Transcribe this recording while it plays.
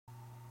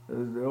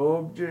There's the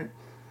object.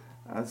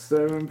 At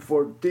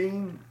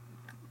 7:14,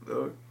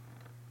 look,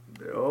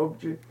 the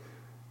object.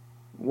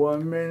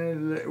 1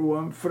 minute,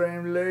 1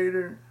 frame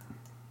later,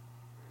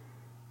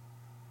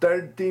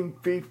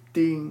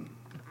 13:15,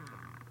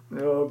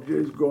 the object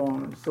is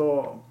gone.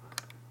 So,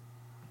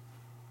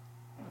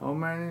 how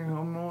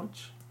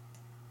much?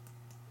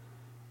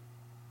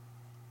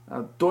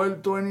 At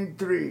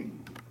 12:23,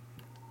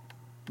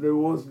 there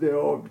was the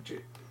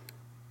object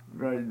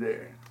right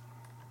there.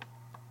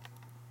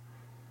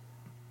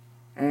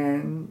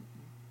 And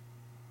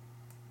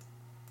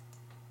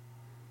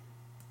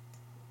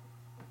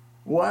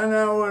 1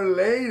 hour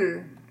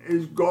later,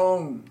 it's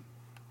gone.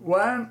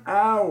 1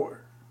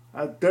 hour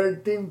at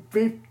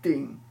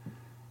 13:15.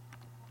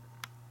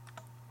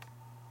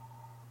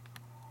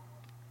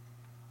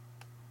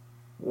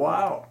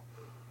 Wow.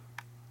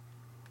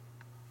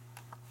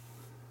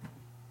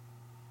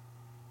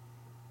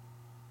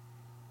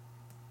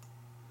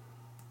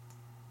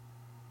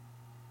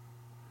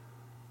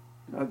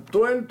 At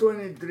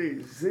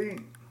 12:23, see?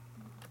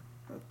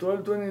 At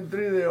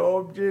 12:23, the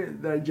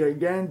object, the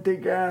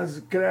gigantic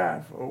ass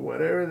craft, or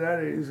whatever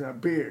that is,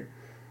 appeared.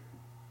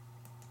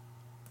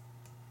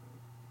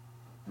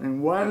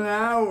 And 1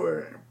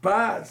 hour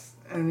passed,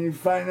 and it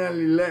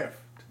finally left.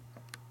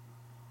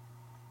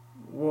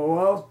 Well,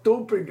 how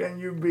stupid can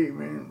you be,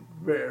 man?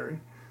 Very.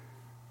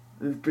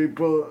 These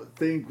people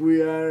think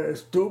we are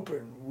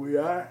stupid. We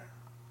are.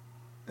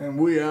 And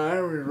we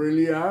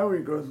really are,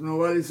 because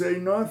nobody say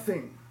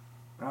nothing.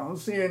 I don't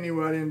see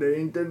anybody in the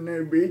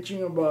internet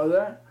bitching about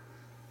that.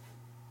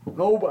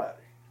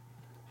 Nobody.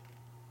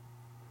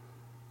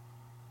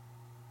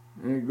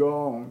 And it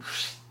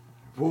goes,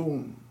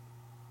 boom.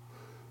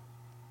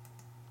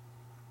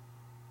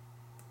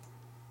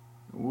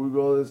 We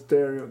go to the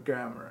stereo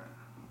camera.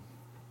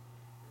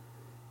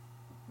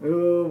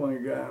 Oh my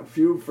God,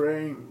 few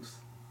frames.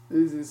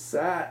 This is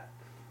sad.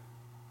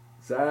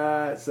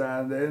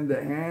 Sad. Then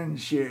the hand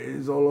shit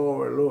is all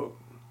over, look.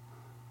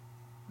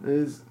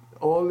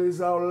 All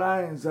these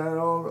outlines are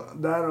all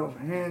that of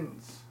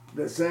hands.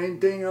 The same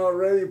thing I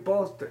already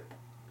posted.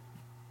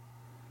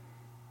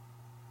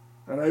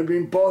 And I've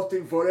been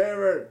posting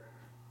forever.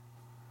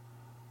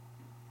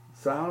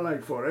 Sound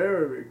like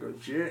forever,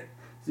 because shit.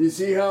 You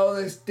see how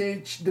they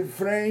stitch the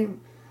frame?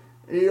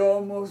 It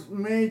almost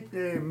made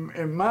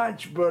a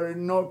match, but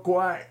not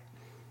quite.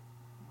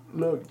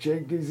 Look,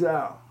 check this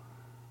out.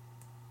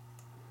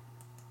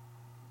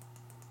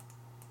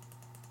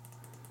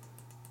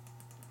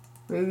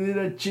 They did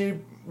a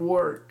cheap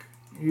work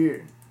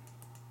here.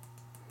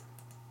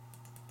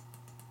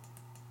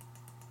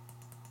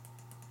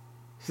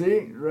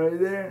 See, right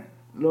there?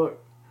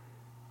 Look.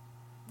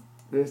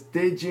 The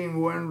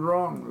stitching went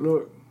wrong,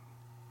 look.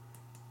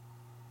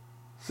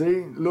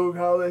 See, look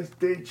how they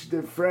stitched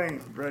the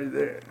frame right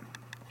there.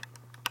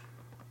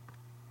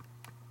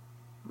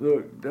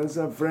 Look, that's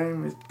a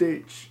frame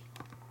stitch.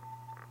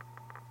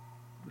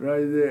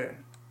 Right there.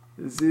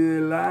 You see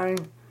the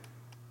line?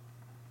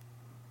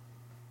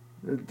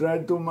 They try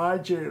to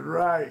match it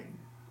right.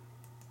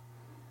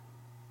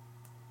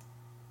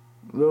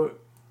 Look.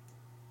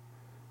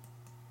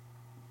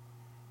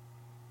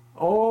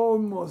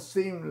 Almost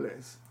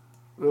seamless.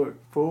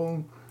 Look,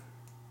 boom.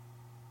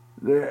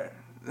 There.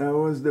 That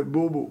was the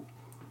boo-boo.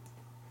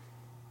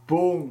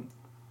 Boom.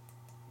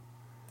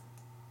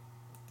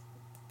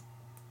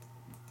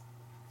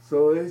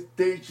 So they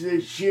stitch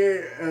the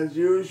shit as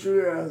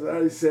usual, as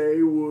I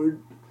say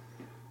would.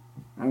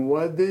 And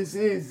what this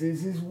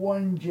is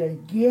one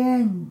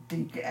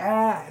gigantic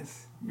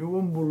ass. You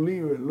won't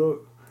believe it,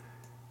 look.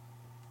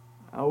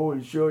 I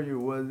will show you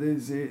what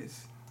this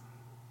is.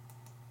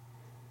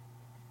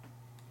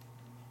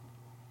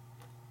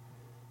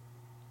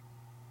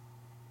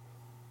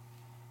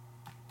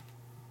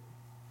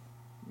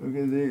 Look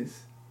at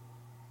this.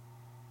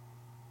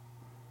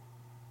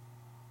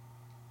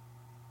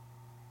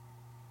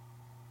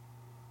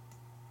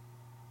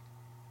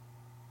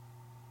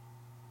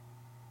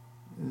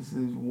 This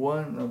is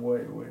one,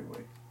 wait.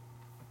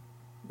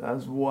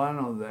 That's one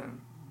of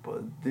them.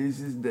 But this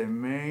is the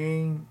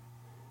main.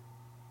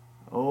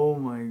 Oh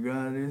my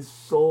God, it's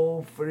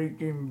so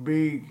freaking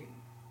big.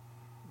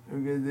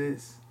 Look at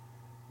this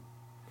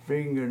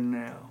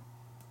fingernail.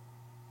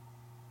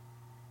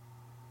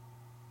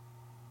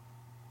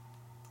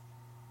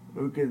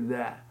 Look at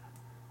that.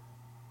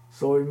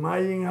 So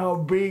imagine how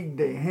big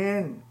the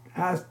hand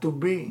has to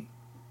be.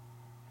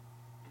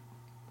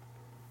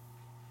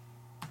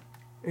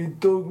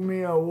 It took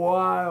me a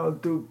while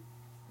to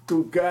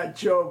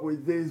catch up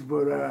with this,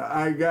 but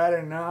I got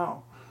it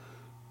now.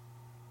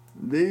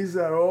 These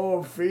are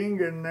all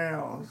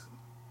fingernails,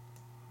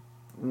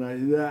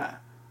 like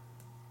that,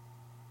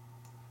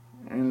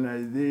 and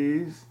like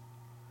this.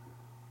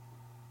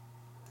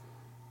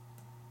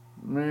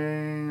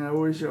 Man, I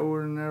wish I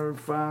would have never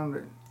found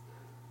it,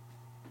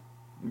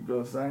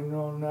 because I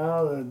know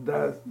now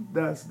that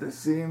that's the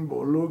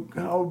symbol. Look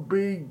how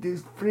big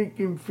this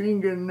freaking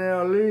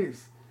fingernail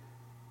is.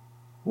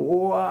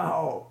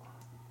 Wow.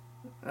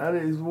 That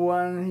is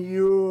one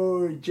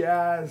huge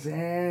ass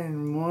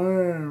hand,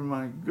 man,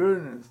 my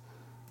goodness.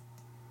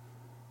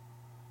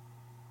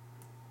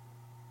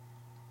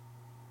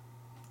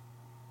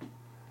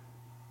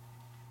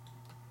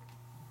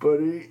 But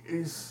it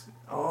is,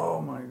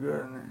 oh my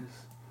goodness.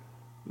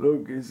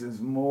 Look, it's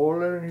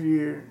smaller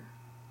here.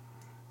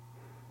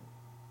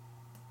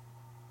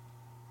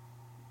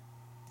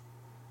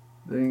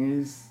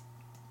 Then it's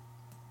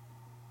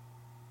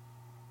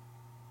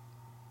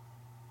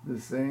the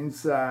same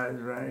size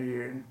right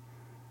here.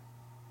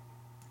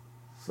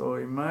 So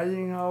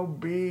imagine how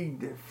big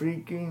the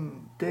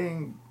freaking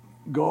thing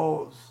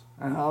goes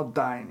and how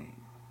tiny.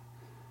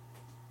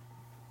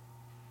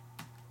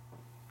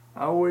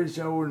 I wish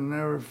I would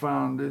never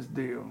found this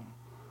deal,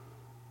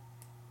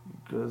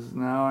 because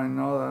now I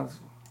know that's,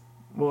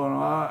 well, no,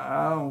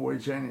 I don't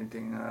wish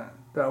anything.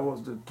 That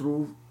was the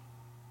truth.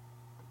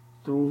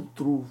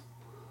 Truth.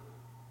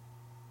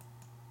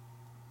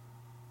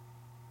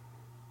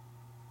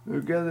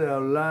 Look at the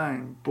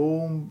outline,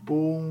 boom,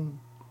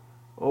 boom.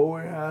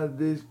 Always had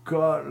this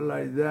cut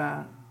like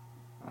that.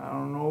 I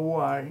don't know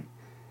why.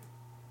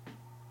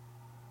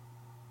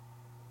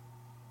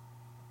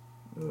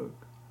 Look.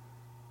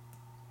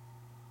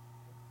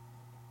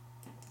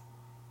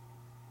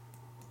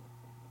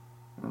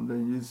 And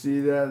then you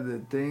see that the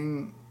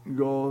thing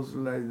goes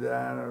like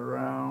that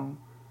around.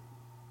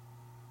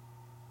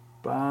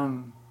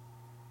 Bang.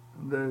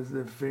 And there's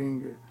the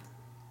finger.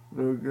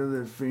 Look at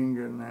the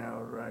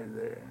fingernail right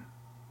there.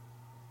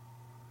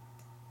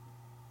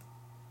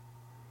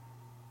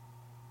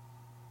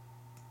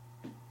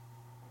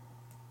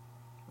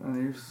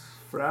 And it's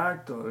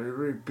fractal, it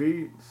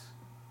repeats.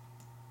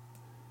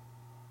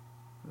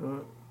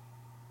 Look,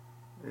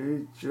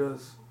 it's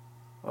just,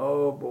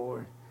 oh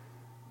boy.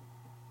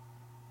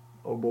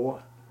 Oh boy.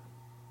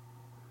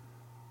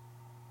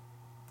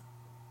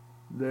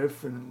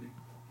 Definitely.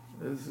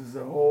 This is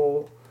a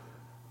whole,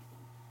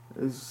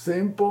 it's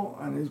simple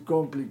and it's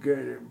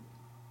complicated.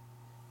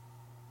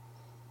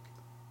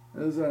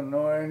 There's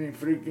not any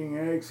freaking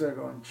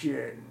hexagon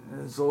shit.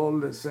 It's all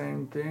the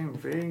same thing,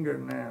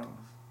 fingernails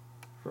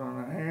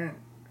from a hand.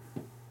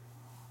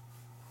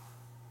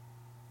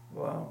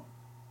 Wow.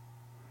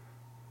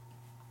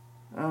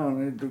 I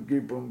don't need to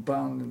keep on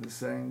pounding the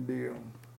same deal.